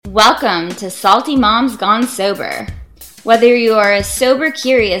Welcome to Salty Moms Gone Sober. Whether you are a sober,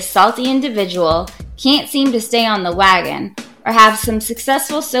 curious, salty individual, can't seem to stay on the wagon, or have some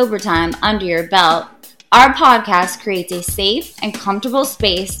successful sober time under your belt, our podcast creates a safe and comfortable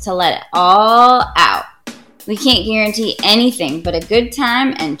space to let it all out. We can't guarantee anything but a good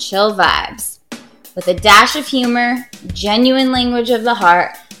time and chill vibes. With a dash of humor, genuine language of the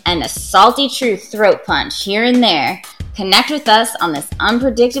heart, and a salty truth throat punch here and there, connect with us on this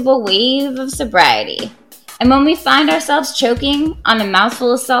unpredictable wave of sobriety. And when we find ourselves choking on a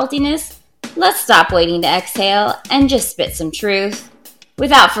mouthful of saltiness, let's stop waiting to exhale and just spit some truth.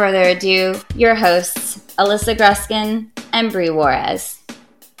 Without further ado, your hosts, Alyssa Gruskin and Brie Juarez.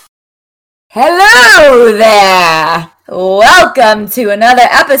 Hello there! Welcome to another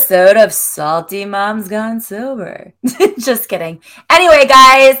episode of Salty Moms Gone Sober. Just kidding. Anyway,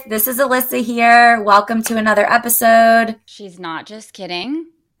 guys, this is Alyssa here. Welcome to another episode. She's not just kidding.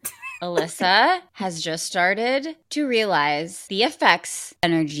 Alyssa has just started to realize the effects of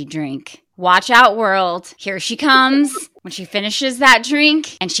energy drink. Watch out, world. Here she comes. When she finishes that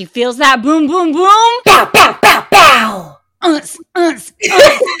drink and she feels that boom, boom, boom. Bow, bow, bow, bow.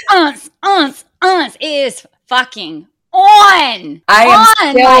 It is fucking on. I am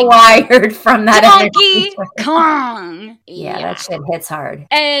still wired from that Donkey Kong. Yeah, that shit hits hard.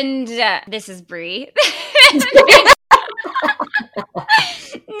 And this is Brie.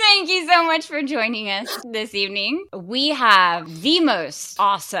 Thank you so much for joining us this evening. We have the most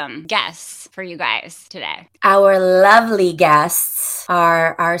awesome guests for you guys today. Our lovely guests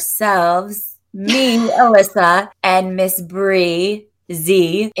are ourselves, me, Alyssa, and Miss Brie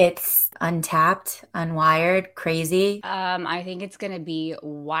Z. It's untapped, unwired, crazy. I think it's going to be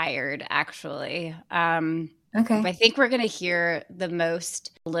wired, actually. Okay. I think we're going to hear the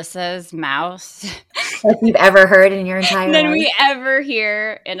most Alyssa's mouth like you've ever heard in your entire life. than we ever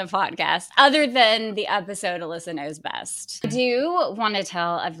hear in a podcast, other than the episode Alyssa Knows Best. I do want to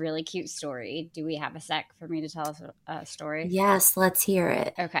tell a really cute story. Do we have a sec for me to tell a story? Yes, let's hear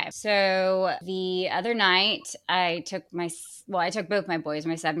it. Okay. So the other night, I took both my boys,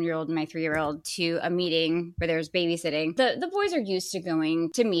 my 7-year-old and my 3-year-old, to a meeting where there was babysitting. The boys are used to going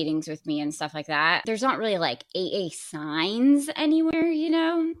to meetings with me and stuff like that. There's not really like AA signs anywhere, you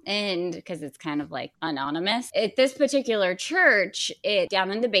know, and because it's kind of like anonymous. At this particular church, it's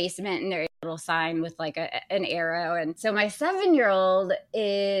down in the basement, and there's a little sign with like an arrow. And so my 7-year-old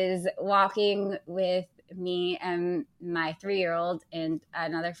is walking with me and my 3-year-old and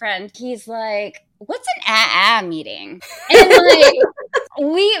another friend. He's like, "What's an AA meeting?" And like,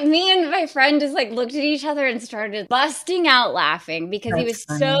 me and my friend just like looked at each other and started busting out laughing because he was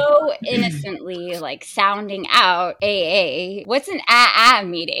so innocently like sounding out AA. What's an AA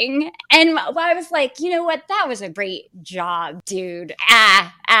meeting? And I was like, you know what? That was a great job, dude.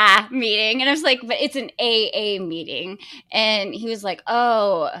 Meeting. And I was like, but it's an AA meeting. And he was like,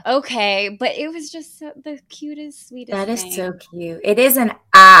 oh, okay. But it was just the cutest, sweetest thing. That is thing. so cute. It is an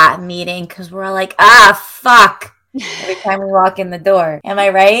meeting because we're like, fuck. Every time we walk in the door. Am I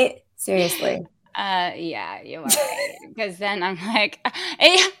right? Seriously. Yeah, you are right. Because then I'm like,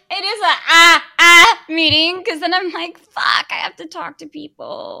 it is a meeting. Because then I'm like, fuck, I have to talk to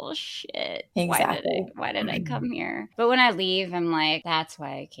people. Shit. Exactly. Why did I come here? But when I leave, I'm like, that's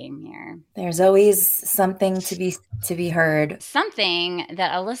why I came here. There's always something to be heard. Something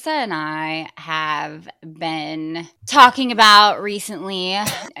that Alyssa and I have been talking about recently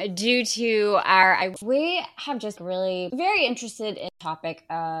due to we have just really very interested in the topic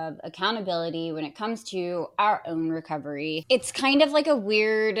of accountability when it comes to our own recovery. It's kind of like a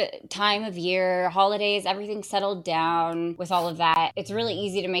weird time of year, holidays, everything's settled down with all of that. It's really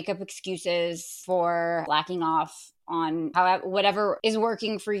easy to make up excuses for lacking off on whatever is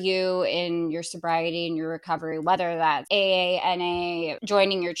working for you in your sobriety and your recovery, whether that's AA, NA,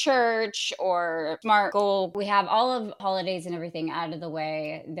 joining your church, or SMART goal. We have all of holidays and everything out of the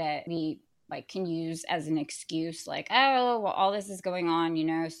way that we like can use as an excuse, like, oh, well, all this is going on, you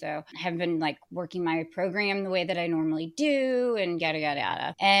know, so I have been like working my program the way that I normally do and yada, yada,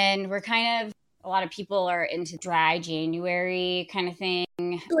 yada. And we're kind of, a lot of people are into dry January kind of thing.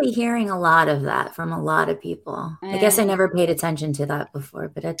 I'm really hearing a lot of that from a lot of people. I guess I never paid attention to that before,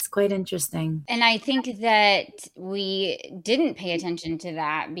 but it's quite interesting. And I think that we didn't pay attention to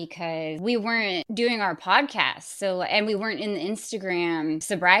that because we weren't doing our podcast. And we weren't in the Instagram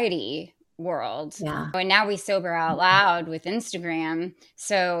sobriety world. Yeah. And now we sober out loud with Instagram.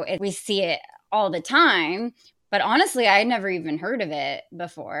 So we see it all the time. But honestly, I had never even heard of it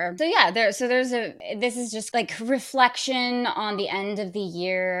before. So yeah, this is just like reflection on the end of the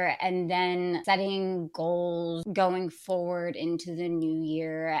year and then setting goals going forward into the new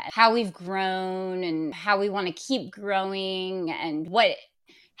year, how we've grown and how we want to keep growing and what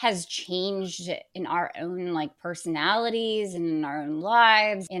has changed in our own like personalities and in our own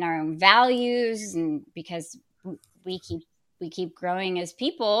lives, in our own values, and because we keep growing as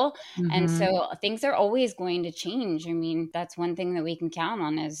people. And so things are always going to change. I mean, that's one thing that we can count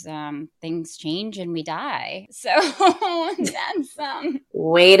on is things change and we die. So that's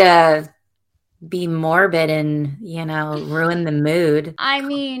way to be morbid and, ruin the mood. I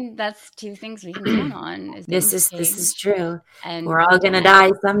mean, that's two things we can count on. Is This things is change true. and We're all going to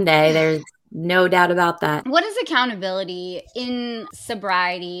die someday. There's no doubt about that. What is accountability in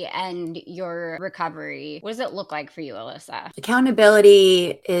sobriety and your recovery? What does it look like for you, Alyssa?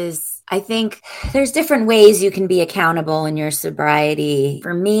 Accountability is, I think there's different ways you can be accountable in your sobriety.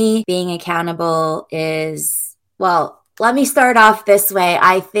 For me, being accountable is, well, let me start off this way.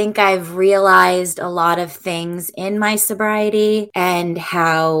 I think I've realized a lot of things in my sobriety and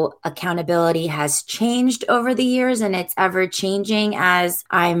how accountability has changed over the years, and it's ever changing as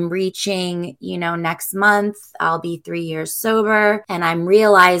I'm reaching, next month, I'll be 3 years sober, and I'm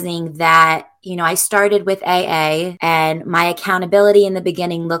realizing that I started with AA and my accountability in the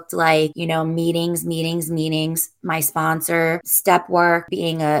beginning looked like, meetings, my sponsor, step work,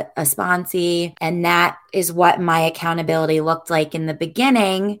 being a sponsee. And that is what my accountability looked like in the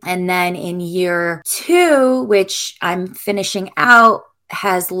beginning. And then in year 2, which I'm finishing out,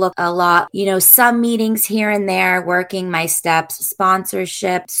 has looked a lot, some meetings here and there, working my steps,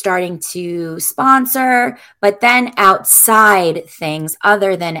 sponsorship, starting to sponsor, but then outside things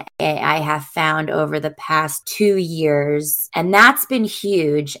other than AA, I have found over the past 2 years. And that's been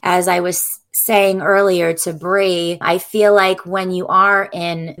huge. As I was saying earlier to Bree, I feel like when you are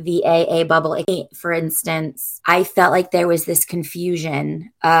in the AA bubble, for instance, I felt like there was this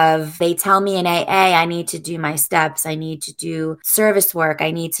confusion of they tell me in AA, I need to do my steps, I need to do service work,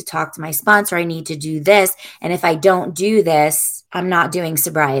 I need to talk to my sponsor, I need to do this. And if I don't do this, I'm not doing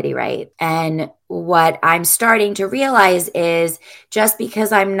sobriety right. And what I'm starting to realize is just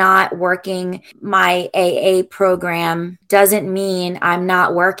because I'm not working my AA program doesn't mean I'm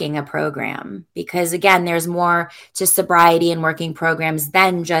not working a program. Because again, there's more to sobriety and working programs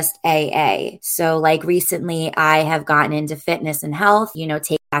than just AA. So like recently I have gotten into fitness and health,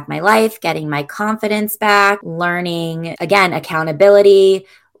 take back my life, getting my confidence back, learning, again, accountability,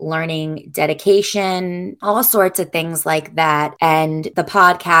 learning dedication, all sorts of things like that. And the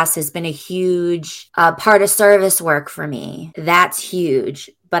podcast has been a huge part of service work for me. That's huge.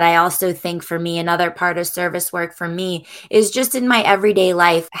 But I also think for me, another part of service work for me is just in my everyday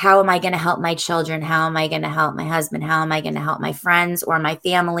life. How am I going to help my children? How am I going to help my husband? How am I going to help my friends or my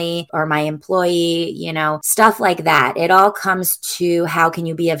family or my employee? Stuff like that. It all comes to how can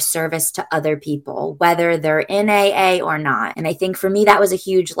you be of service to other people, whether they're in AA or not. And I think for me, that was a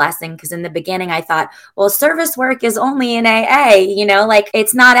huge lesson because in the beginning, I thought, well, service work is only in AA, like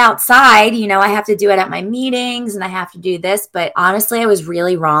it's not outside, I have to do it at my meetings and I have to do this. But honestly, I was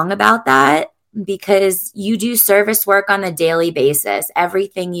really wrong about that because you do service work on a daily basis.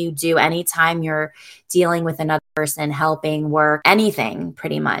 Everything you do, anytime you're dealing with another person, helping, work, anything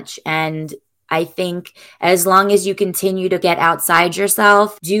pretty much. And I think as long as you continue to get outside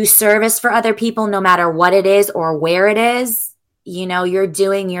yourself, do service for other people, no matter what it is or where it is, you're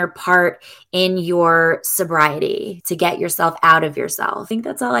doing your part in your sobriety to get yourself out of yourself. I think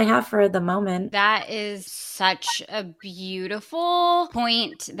that's all I have for the moment. That is such a beautiful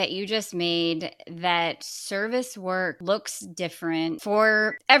point that you just made, that service work looks different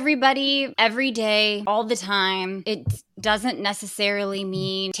for everybody, every day, all the time. It doesn't necessarily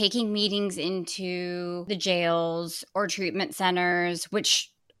mean taking meetings into the jails or treatment centers, which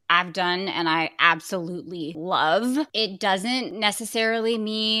I've done and I absolutely love. It doesn't necessarily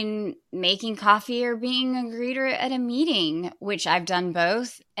mean making coffee or being a greeter at a meeting, which I've done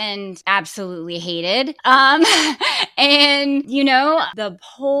both and absolutely hated. And the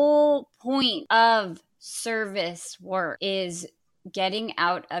whole point of service work is getting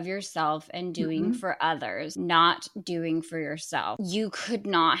out of yourself and doing for others, not doing for yourself. You could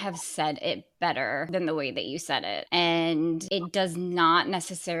not have said it better than the way that you said it. And it does not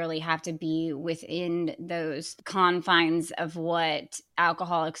necessarily have to be within those confines of what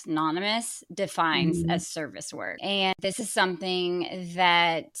Alcoholics Anonymous defines as service work. And this is something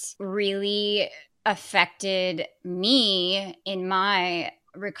that really affected me in my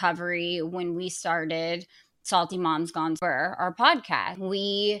recovery when we started Salty Moms Gone Sober, our podcast.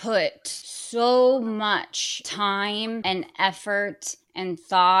 We put so much time and effort and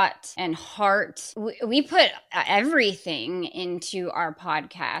thought and heart. We put everything into our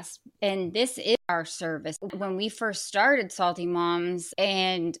podcast, and this is our service. When we first started Salty Moms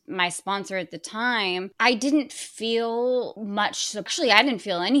and my sponsor at the time, I didn't feel much. Actually, I didn't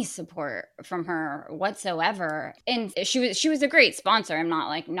feel any support from her whatsoever. And she was a great sponsor. I'm not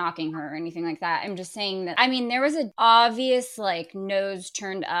like knocking her or anything like that. I'm just saying that, I mean, there was an obvious like nose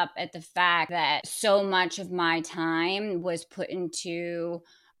turned up at the fact that so much of my time was put into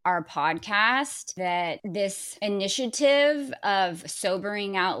our podcast, that this initiative of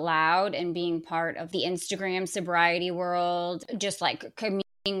sobering out loud and being part of the Instagram sobriety world, just like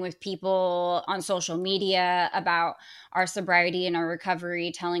communicating with people on social media about our sobriety and our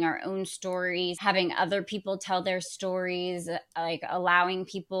recovery, telling our own stories, having other people tell their stories, like allowing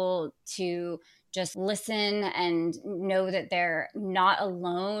people to just listen and know that they're not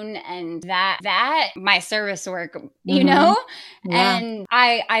alone, and that my service work, you know? Yeah. And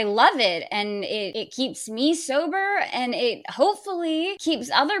I love it, and it keeps me sober, and it hopefully keeps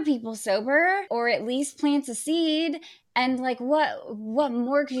other people sober, or at least plants a seed. And like, what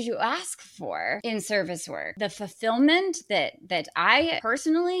more could you ask for in service work? The fulfillment that I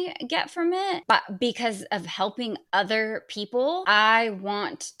personally get from it, but because of helping other people, I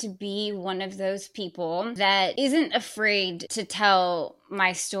want to be one of those people that isn't afraid to tell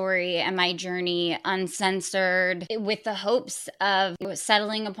my story and my journey uncensored, with the hopes of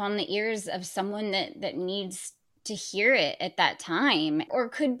settling upon the ears of someone that needs to hear it at that time, or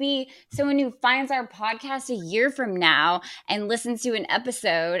could be someone who finds our podcast a year from now and listens to an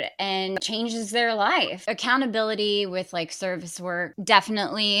episode and changes their life. Accountability with like service work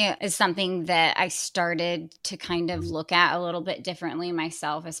definitely is something that I started to kind of look at a little bit differently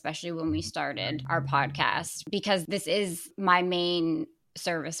myself, especially when we started our podcast, because this is my main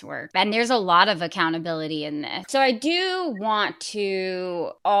service work, and there's a lot of accountability in this. So I do want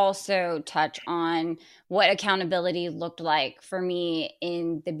to also touch on what accountability looked like for me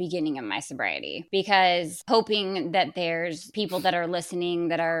in the beginning of my sobriety, because hoping that there's people that are listening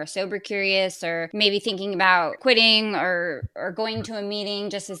that are sober curious, or maybe thinking about quitting or going to a meeting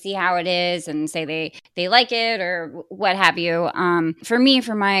just to see how it is and say they like it or what have you. For me,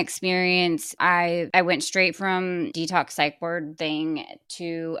 from my experience, I went straight from detox psych board thing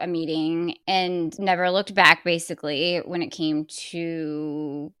to a meeting and never looked back, basically, when it came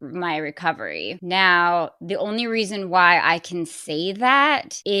to my recovery. Now, the only reason why I can say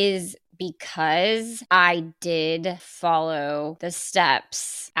that is because I did follow the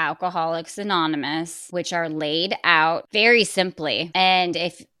steps, Alcoholics Anonymous, which are laid out very simply. And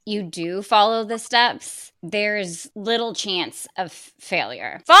if you do follow the steps, there's little chance of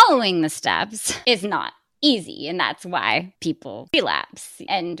failure. Following the steps is not easy, and that's why people relapse,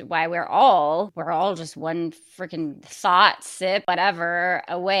 and why we're all just one freaking thought, sip, whatever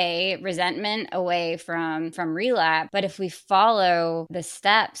away, resentment away from relapse. But if we follow the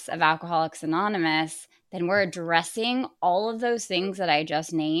steps of Alcoholics Anonymous, then we're addressing all of those things that I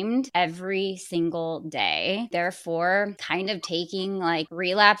just named every single day. Therefore, kind of taking like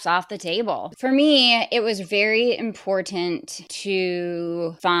relapse off the table. For me, it was very important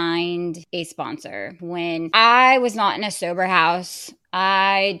to find a sponsor. When I was not in a sober house,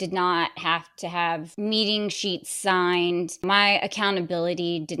 I did not have to have meeting sheets signed. My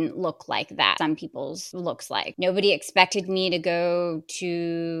accountability didn't look like that. Some people's looks like. Nobody expected me to go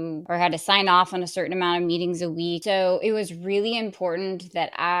to or had to sign off on a certain amount of meetings a week. So it was really important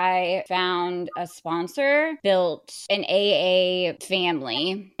that I found a sponsor, built an AA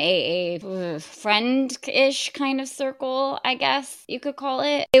family, AA friend-ish kind of circle, I guess you could call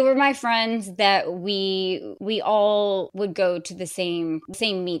it. They were my friends that we all would go to the same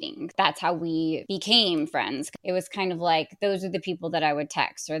meetings. That's how we became friends. It was kind of like, those are the people that I would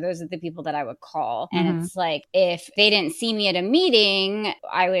text, or those are the people that I would call. And it's like, if they didn't see me at a meeting,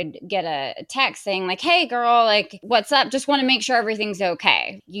 I would get a text saying like, hey girl, like, what's up? Just want to make sure everything's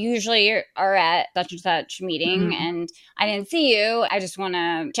okay. You usually are at such and such meeting and I didn't see you. I just want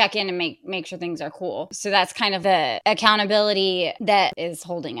to check in and make sure things are cool. So that's kind of the accountability that is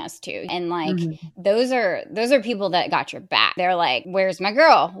holding us to. And like, those are people that got your back. They're like, where's my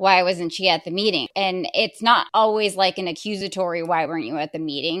girl? Why wasn't she at the meeting? And it's not always like an accusatory, why weren't you at the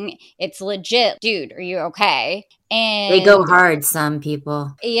meeting? It's legit, dude, are you okay? And they go hard, some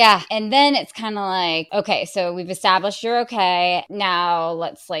people. Yeah. And then it's kind of like, okay, so we've established you're okay. Now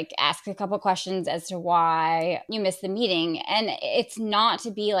let's like ask a couple questions as to why you missed the meeting. And it's not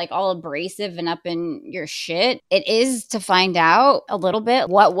to be like all abrasive and up in your shit. It is to find out a little bit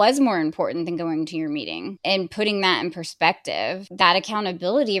what was more important than going to your meeting and putting that in perspective. That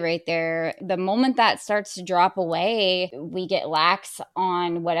accountability right there, the moment that starts to drop away, we get lax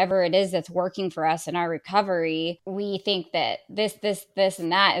on whatever it is that's working for us in our recovery. We think that this,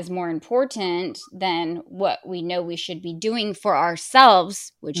 and that is more important than what we know we should be doing for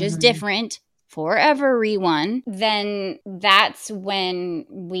ourselves, which is different for everyone. Then that's when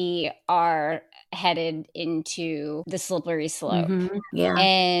we are headed into the slippery slope. Yeah.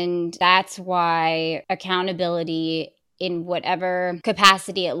 And that's why accountability in whatever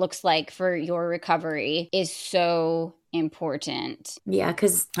capacity it looks like for your recovery is so important. Yeah,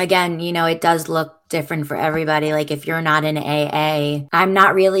 because again, it does look different for everybody. Like if you're not in AA, I'm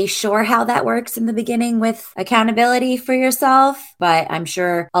not really sure how that works in the beginning with accountability for yourself, but I'm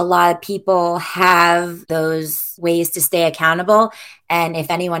sure a lot of people have those ways to stay accountable. And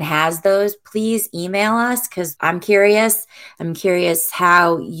if anyone has those, please email us because I'm curious. I'm curious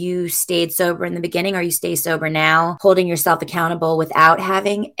how you stayed sober in the beginning or you stay sober now, holding yourself accountable without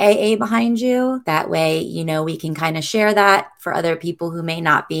having AA behind you. That way, we can kind of share that for other people who may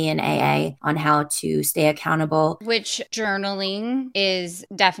not be in AA on how to stay accountable. Which journaling is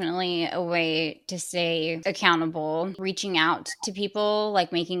definitely a way to stay accountable. Reaching out to people,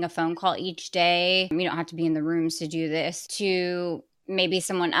 like making a phone call each day. You don't have to be in the rooms to do this. To maybe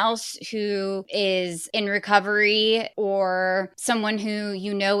someone else who is in recovery or someone who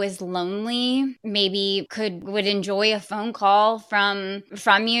is lonely, maybe would enjoy a phone call from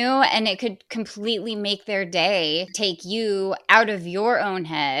you, and it could completely make their day, take you out of your own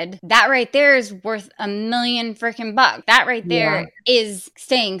head. That right there is worth $1 million freaking bucks. That right there is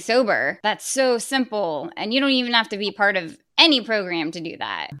staying sober. That's so simple. And you don't even have to be part of any program to do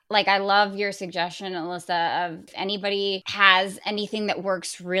that. Like, I love your suggestion, Alyssa, of anybody has anything that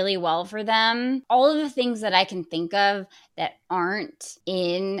works really well for them. All of the things that I can think of that aren't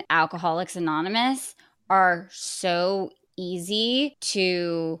in Alcoholics Anonymous are so easy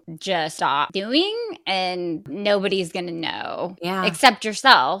to just stop doing, and nobody's going to know except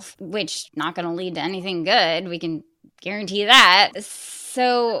yourself, which not going to lead to anything good. We can guarantee that.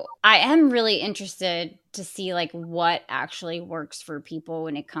 So I am really interested to see like what actually works for people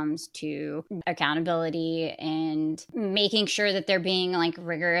when it comes to accountability and making sure that they're being like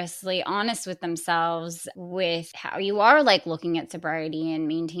rigorously honest with themselves with how you are like looking at sobriety and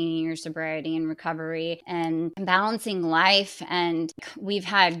maintaining your sobriety and recovery and balancing life. And we've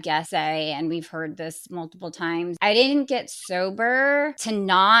had guests say, and we've heard this multiple times, I didn't get sober to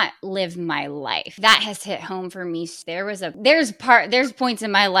not live my life. That has hit home for me. There's points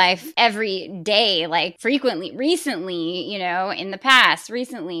in my life every day, like recently, in the past,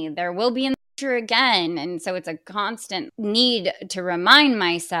 there will be in the future again. And so it's a constant need to remind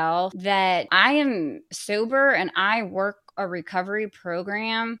myself that I am sober and I work a recovery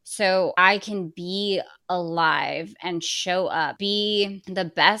program so I can be alive and show up, be the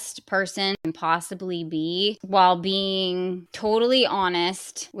best person I can possibly be while being totally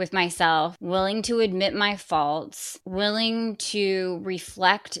honest with myself, willing to admit my faults, willing to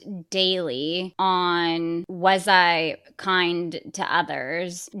reflect daily on, was I kind to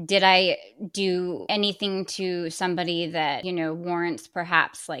others? Did I do anything to somebody that, warrants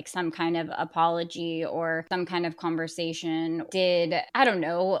perhaps like some kind of apology or some kind of conversation? Did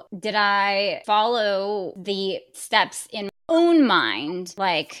I follow the steps in my own mind,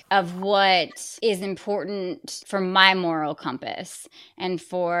 like of what is important for my moral compass and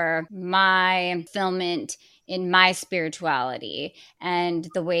for my fulfillment in my spirituality and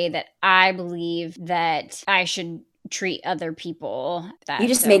the way that I believe that I should treat other people? You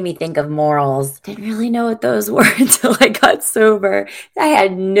just made me think of morals. Didn't really know what those were until I got sober. I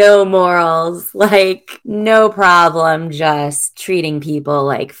had no morals, like no problem just treating people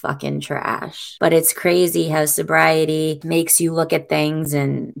like fucking trash. But it's crazy how sobriety makes you look at things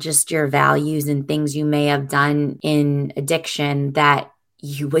and just your values and things you may have done in addiction that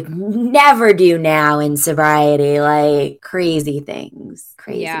you would never do now in sobriety, like crazy things.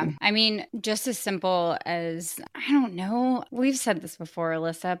 Crazy. Yeah. I mean, just as simple as, I don't know. We've said this before,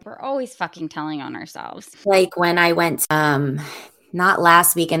 Alyssa. We're always fucking telling on ourselves. Like when I went, not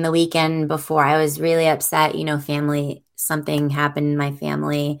last weekend, the weekend before, I was really upset, something happened in my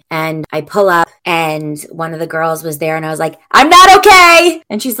family, and I pull up and one of the girls was there and I was like, I'm not okay.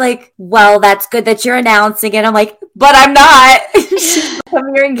 And she's like, well, that's good that you're announcing it. I'm like, but I'm not. She's like,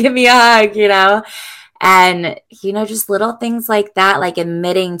 come here and give me a hug, And, just little things like that, like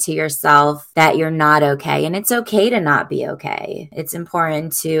admitting to yourself that you're not okay. And it's okay to not be okay. It's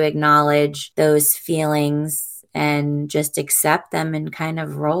important to acknowledge those feelings and just accept them and kind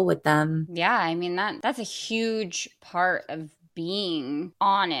of roll with them. Yeah, I mean, that's a huge part of being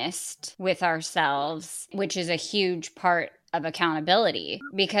honest with ourselves, which is a huge part of accountability.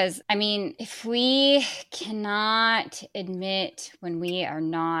 Because, I mean, if we cannot admit when we are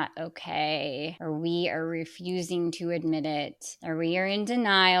not okay, or we are refusing to admit it, or we are in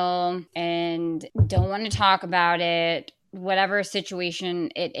denial and don't want to talk about it, whatever situation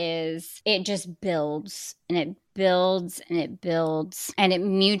it is, it just builds and it builds and it builds and it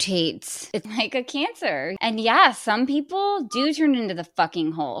mutates. It's like a cancer. And yeah, some people do turn into the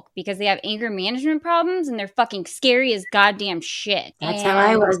fucking Hulk because they have anger management problems and they're fucking scary as goddamn shit. That's how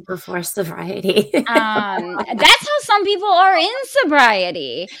I was before sobriety. That's how some people are in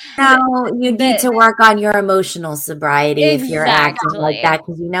sobriety. No, you need to work on your emotional sobriety if you're acting like that,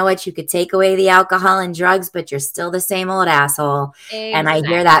 because you know what? You could take away the alcohol and drugs, but you're still the same old asshole. Exactly. And I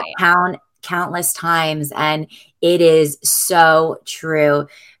hear that countless times, and it is so true.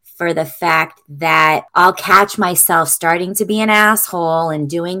 For the fact that I'll catch myself starting to be an asshole and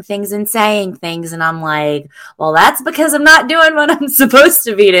doing things and saying things, and I'm like, well, that's because I'm not doing what I'm supposed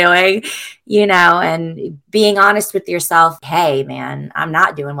to be doing, and being honest with yourself. Hey, man, I'm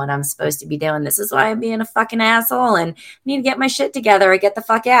not doing what I'm supposed to be doing. This is why I'm being a fucking asshole, and I need to get my shit together or get the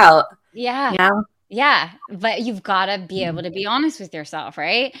fuck out. Yeah. Yeah, but you've got to be able to be honest with yourself,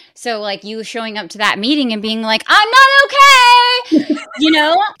 right? So like you showing up to that meeting and being like, I'm not okay,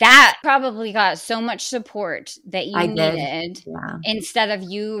 that probably got so much support that you needed instead of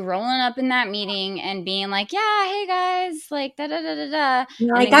you rolling up in that meeting and being like, yeah, hey guys, like da-da-da-da-da.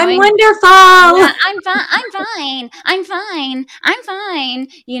 You're like, I'm wonderful. Yeah, I'm fine,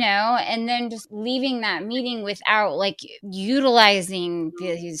 and then just leaving that meeting without like utilizing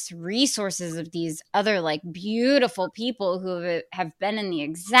these resources of these other like beautiful people who have been in the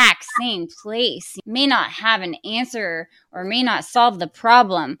exact same place. You may not have an answer or may not solve the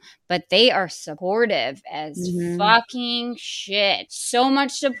problem, but they are supportive as fucking shit. So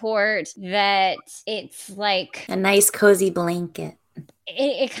much support that it's like a nice cozy blanket.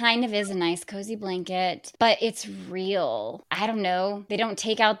 It kind of is a nice cozy blanket, but it's real. I don't know. They don't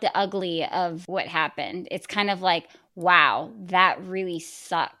take out the ugly of what happened. It's kind of like, wow, that really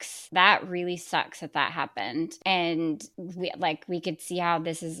sucks. That really sucks that happened. And we could see how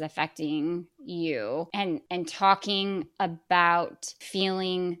this is affecting you, and talking about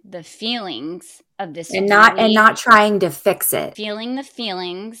feeling the feelings of this and not trying to fix it. Feeling the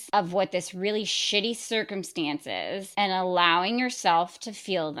feelings of what this really shitty circumstance is and allowing yourself to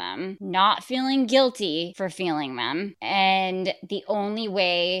feel them, not feeling guilty for feeling them. And the only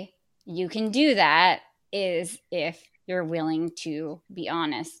way you can do that is if you're willing to be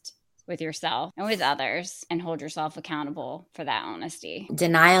honest with yourself and with others and hold yourself accountable for that honesty.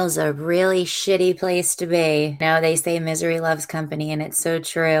 Denial's a really shitty place to be. They say misery loves company, and it's so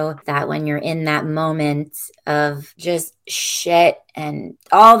true that when you're in that moment of just shit and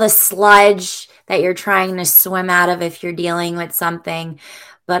all the sludge that you're trying to swim out of if you're dealing with something,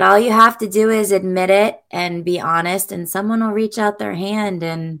 but all you have to do is admit it and be honest, and someone will reach out their hand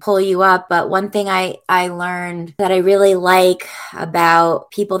and pull you up. But one thing I learned that I really like about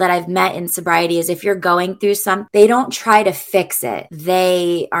people that I've met in sobriety is if you're going through something, they don't try to fix it.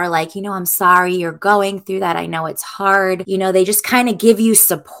 They are like, I'm sorry you're going through that. I know it's hard. They just kind of give you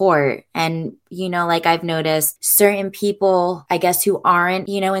support. And like I've noticed certain people, I guess, who aren't,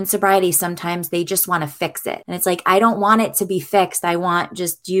 in sobriety, sometimes they just want to fix it. And it's like, I don't want it to be fixed. I want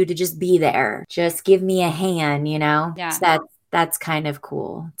just you to just be there. Just give me a hand, Yeah. So that's kind of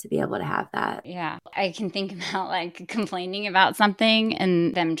cool to be able to have that. Yeah. I can think about like complaining about something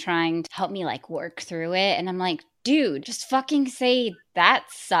and them trying to help me like work through it. And I'm like, dude, just fucking say that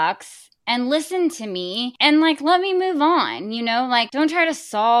sucks and listen to me and like let me move on, like don't try to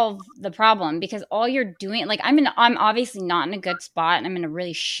solve the problem, because all you're doing, like I'm obviously not in a good spot and I'm in a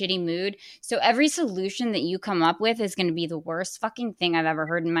really shitty mood, so every solution that you come up with is going to be the worst fucking thing I've ever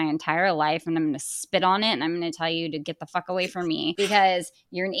heard in my entire life, and I'm going to spit on it and I'm going to tell you to get the fuck away from me because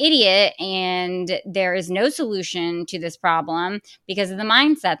you're an idiot and there is no solution to this problem because of the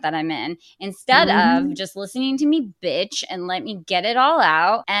mindset that I'm in, instead of just listening to me bitch and let me get it all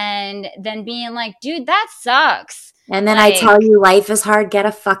out and then being like, dude, that sucks. And then I tell you life is hard, get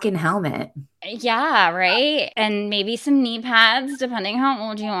a fucking helmet. Yeah, right. And maybe some knee pads, depending how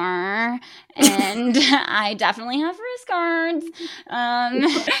old you are. And I definitely have wrist guards.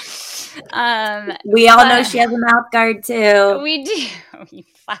 We all know she has a mouth guard too. We do. You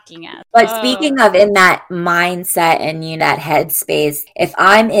fucking ass. But speaking of in that mindset and that headspace, if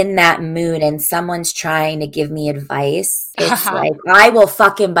I'm in that mood and someone's trying to give me advice, it's like, I will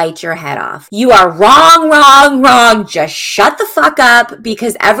fucking bite your head off. You are wrong, wrong, wrong. Just shut the fuck up,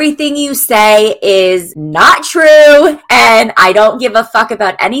 because everything you say is not true and I don't give a fuck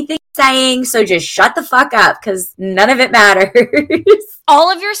about anything saying, so just shut the fuck up, because none of it matters.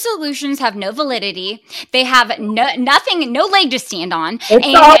 All of your solutions have no validity. They have nothing, no leg to stand on.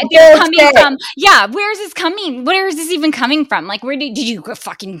 It's all coming from, where is this coming? Where is this even coming from? Like, where did you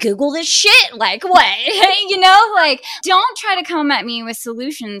fucking Google this shit? Like, what? Like, don't try to come at me with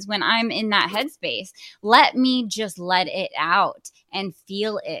solutions when I'm in that headspace. Let me just let it out and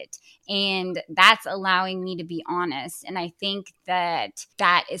feel it. And that's allowing me to be honest. And I think that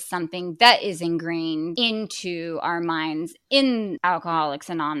is something that is ingrained into our minds in Alcoholics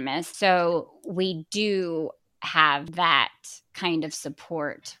Anonymous. So we do have that kind of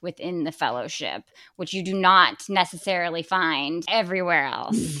support within the fellowship, which you do not necessarily find everywhere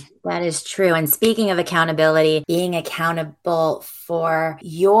else. That is true. And speaking of accountability, being accountable for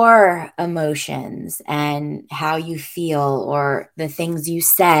your emotions and how you feel or the things you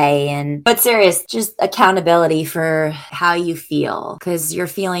say, but serious, just accountability for how you feel, because your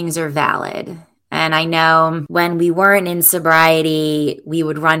feelings are valid. And I know when we weren't in sobriety, we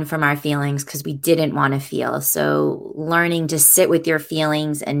would run from our feelings because we didn't want to feel. So learning to sit with your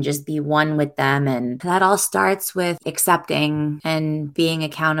feelings and just be one with them. And that all starts with accepting and being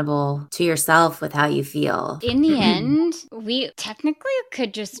accountable to yourself with how you feel. In the end, we technically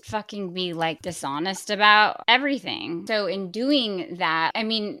could just fucking be like dishonest about everything. So in doing that, I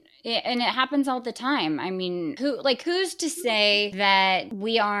mean, and it happens all the time. I mean, who's to say that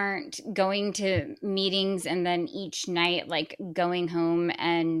we aren't going to meetings and then each night, like, going home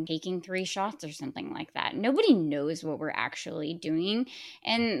and taking 3 shots or something like that? Nobody knows what we're actually doing.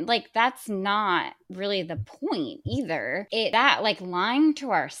 And, like, that's not really the point either. Lying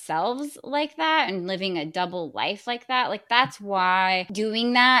to ourselves like that and living a double life like that, like, that's why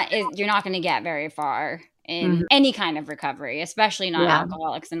doing that is, you're not going to get very far in any kind of recovery, especially not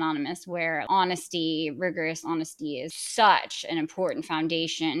Alcoholics Anonymous, where rigorous honesty is such an important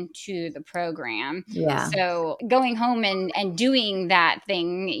foundation to the program. Yeah. So going home and doing that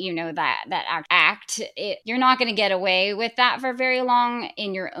thing, that act, you're not going to get away with that for very long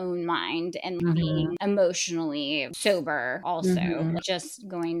in your own mind, and being emotionally sober also just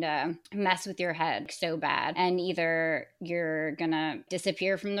going to mess with your head so bad. And either you're going to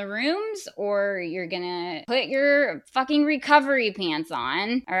disappear from the rooms or you're going to put your fucking recovery pants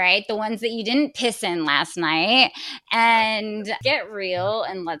on, all right? The ones that you didn't piss in last night, and get real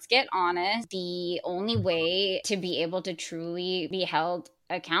and let's get honest. The only way to be able to truly be held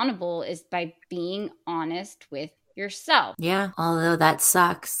accountable is by being honest with yourself. Yeah, although that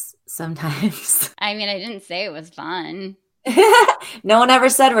sucks sometimes. I mean, I didn't say it was fun. No one ever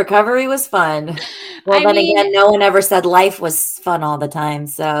said recovery was fun. Well, again, no one ever said life was fun all the time,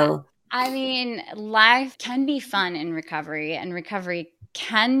 so... I mean, life can be fun in recovery, and recovery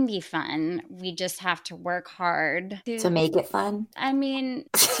can be fun. We just have to work hard to make it fun. I mean,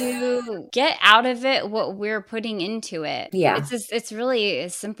 to get out of it what we're putting into it. Yeah. It's really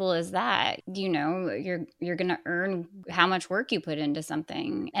as simple as that. You're going to earn how much work you put into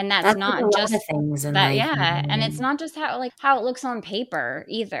something. And that's not just things in that. Life. Yeah. And it's not just how it looks on paper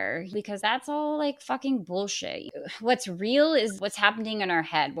either, because that's all like fucking bullshit. What's real is what's happening in our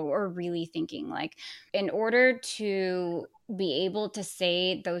head, what we're really thinking. Like, in order to be able to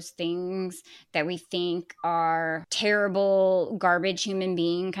say those things that we think are terrible, garbage human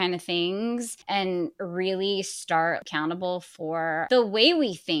being kind of things, and really start accountable for the way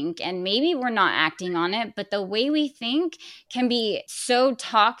we think. And maybe we're not acting on it, but the way we think can be so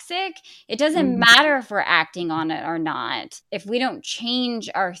toxic. It doesn't matter if we're acting on it or not. If we don't change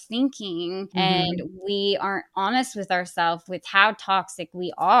our thinking and we aren't honest with ourselves with how toxic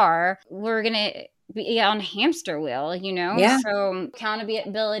we are, we're going to be on hamster wheel, Yeah. So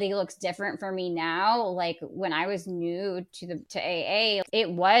accountability looks different for me now. Like, when I was new to AA, it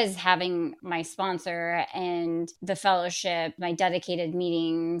was having my sponsor and the fellowship, my dedicated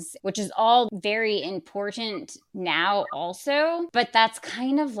meetings, which is all very important now also, but that's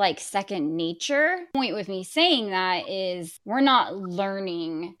kind of like second nature. The point with me saying that is we're not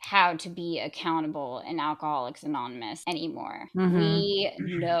learning how to be accountable in Alcoholics Anonymous anymore. We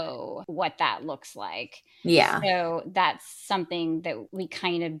know what that looks like. Yeah. So that's something that we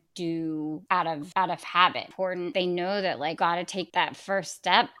kind of do out of habit. Important. They know that, like, got to take that first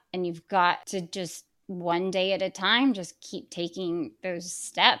step, and you've got to just one day at a time, just keep taking those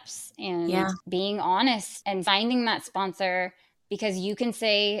steps and being honest and finding that sponsor, because you can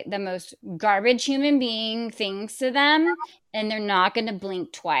say the most garbage human being things to them and they're not going to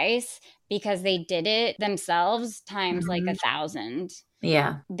blink twice because they did it themselves times like 1,000.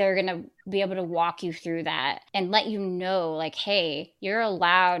 Yeah. They're going to be able to walk you through that and let you know, like, hey, you're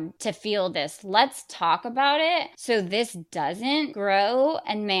allowed to feel this. Let's talk about it so this doesn't grow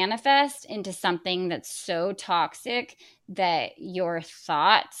and manifest into something that's so toxic that your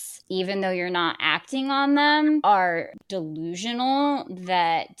thoughts, even though you're not acting on them, are delusional,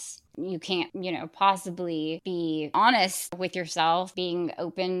 that you can't, possibly be honest with yourself, being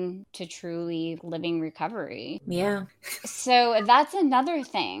open to truly living recovery. Yeah. So that's another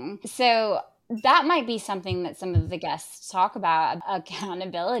thing. So that might be something that some of the guests talk about,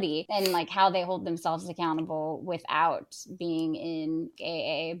 accountability, and like how they hold themselves accountable without being in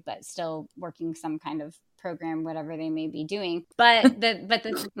AA, but still working some kind of program, whatever they may be doing. But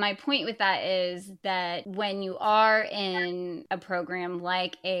my point with that is that when you are in a program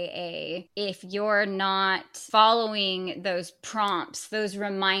like AA, if you're not following those prompts, those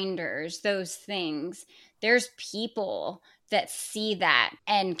reminders, those things, there's people that see that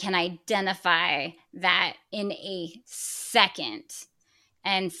and can identify that in a second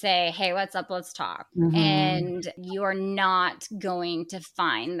and say, hey, what's up? Let's talk. And you're not going to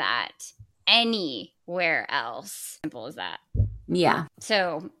find that anywhere else. Simple as that. Yeah.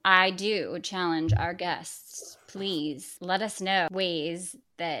 So I do challenge our guests, please let us know ways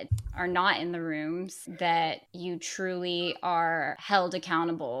that are not in the rooms that you truly are held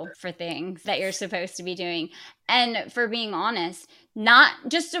accountable for things that you're supposed to be doing. And for being honest, not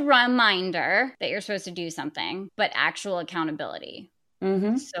just a reminder that you're supposed to do something, but actual accountability.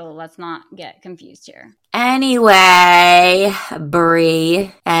 So let's not get confused here. Anyway,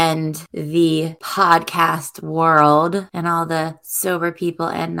 Brie and the podcast world and all the sober people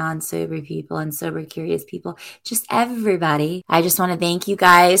and non-sober people and sober curious people, just everybody. I just want to thank you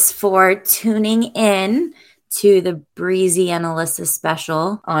guys for tuning in to the Breezy and Alyssa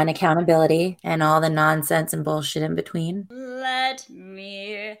special on accountability and all the nonsense and bullshit in between. Let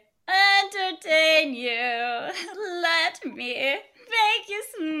me entertain you. Let me make you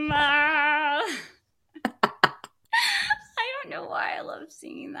smile. I don't know why I love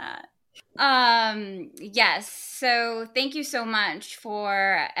singing that. Yes. So thank you so much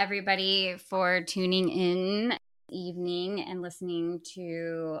for everybody for tuning in evening and listening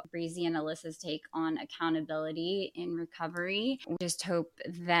to Breezy and Alyssa's take on accountability in recovery. We just hope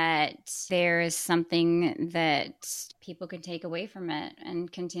that there is something that people can take away from it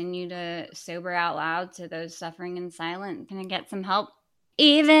and continue to sober out loud to those suffering in silence and get some help.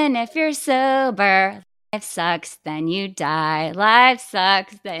 Even if you're sober, life sucks, then you die. Life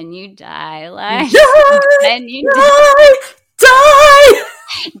sucks, then you die. Life sucks, then you die.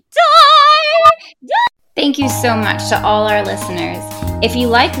 Thank you so much to all our listeners. If you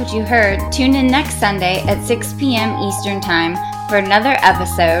liked what you heard, tune in next Sunday at 6 p.m. Eastern Time for another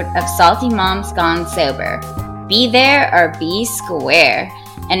episode of Salty Moms Gone Sober. Be there or be square.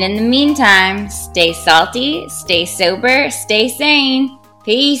 And in the meantime, stay salty, stay sober, stay sane.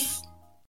 Peace.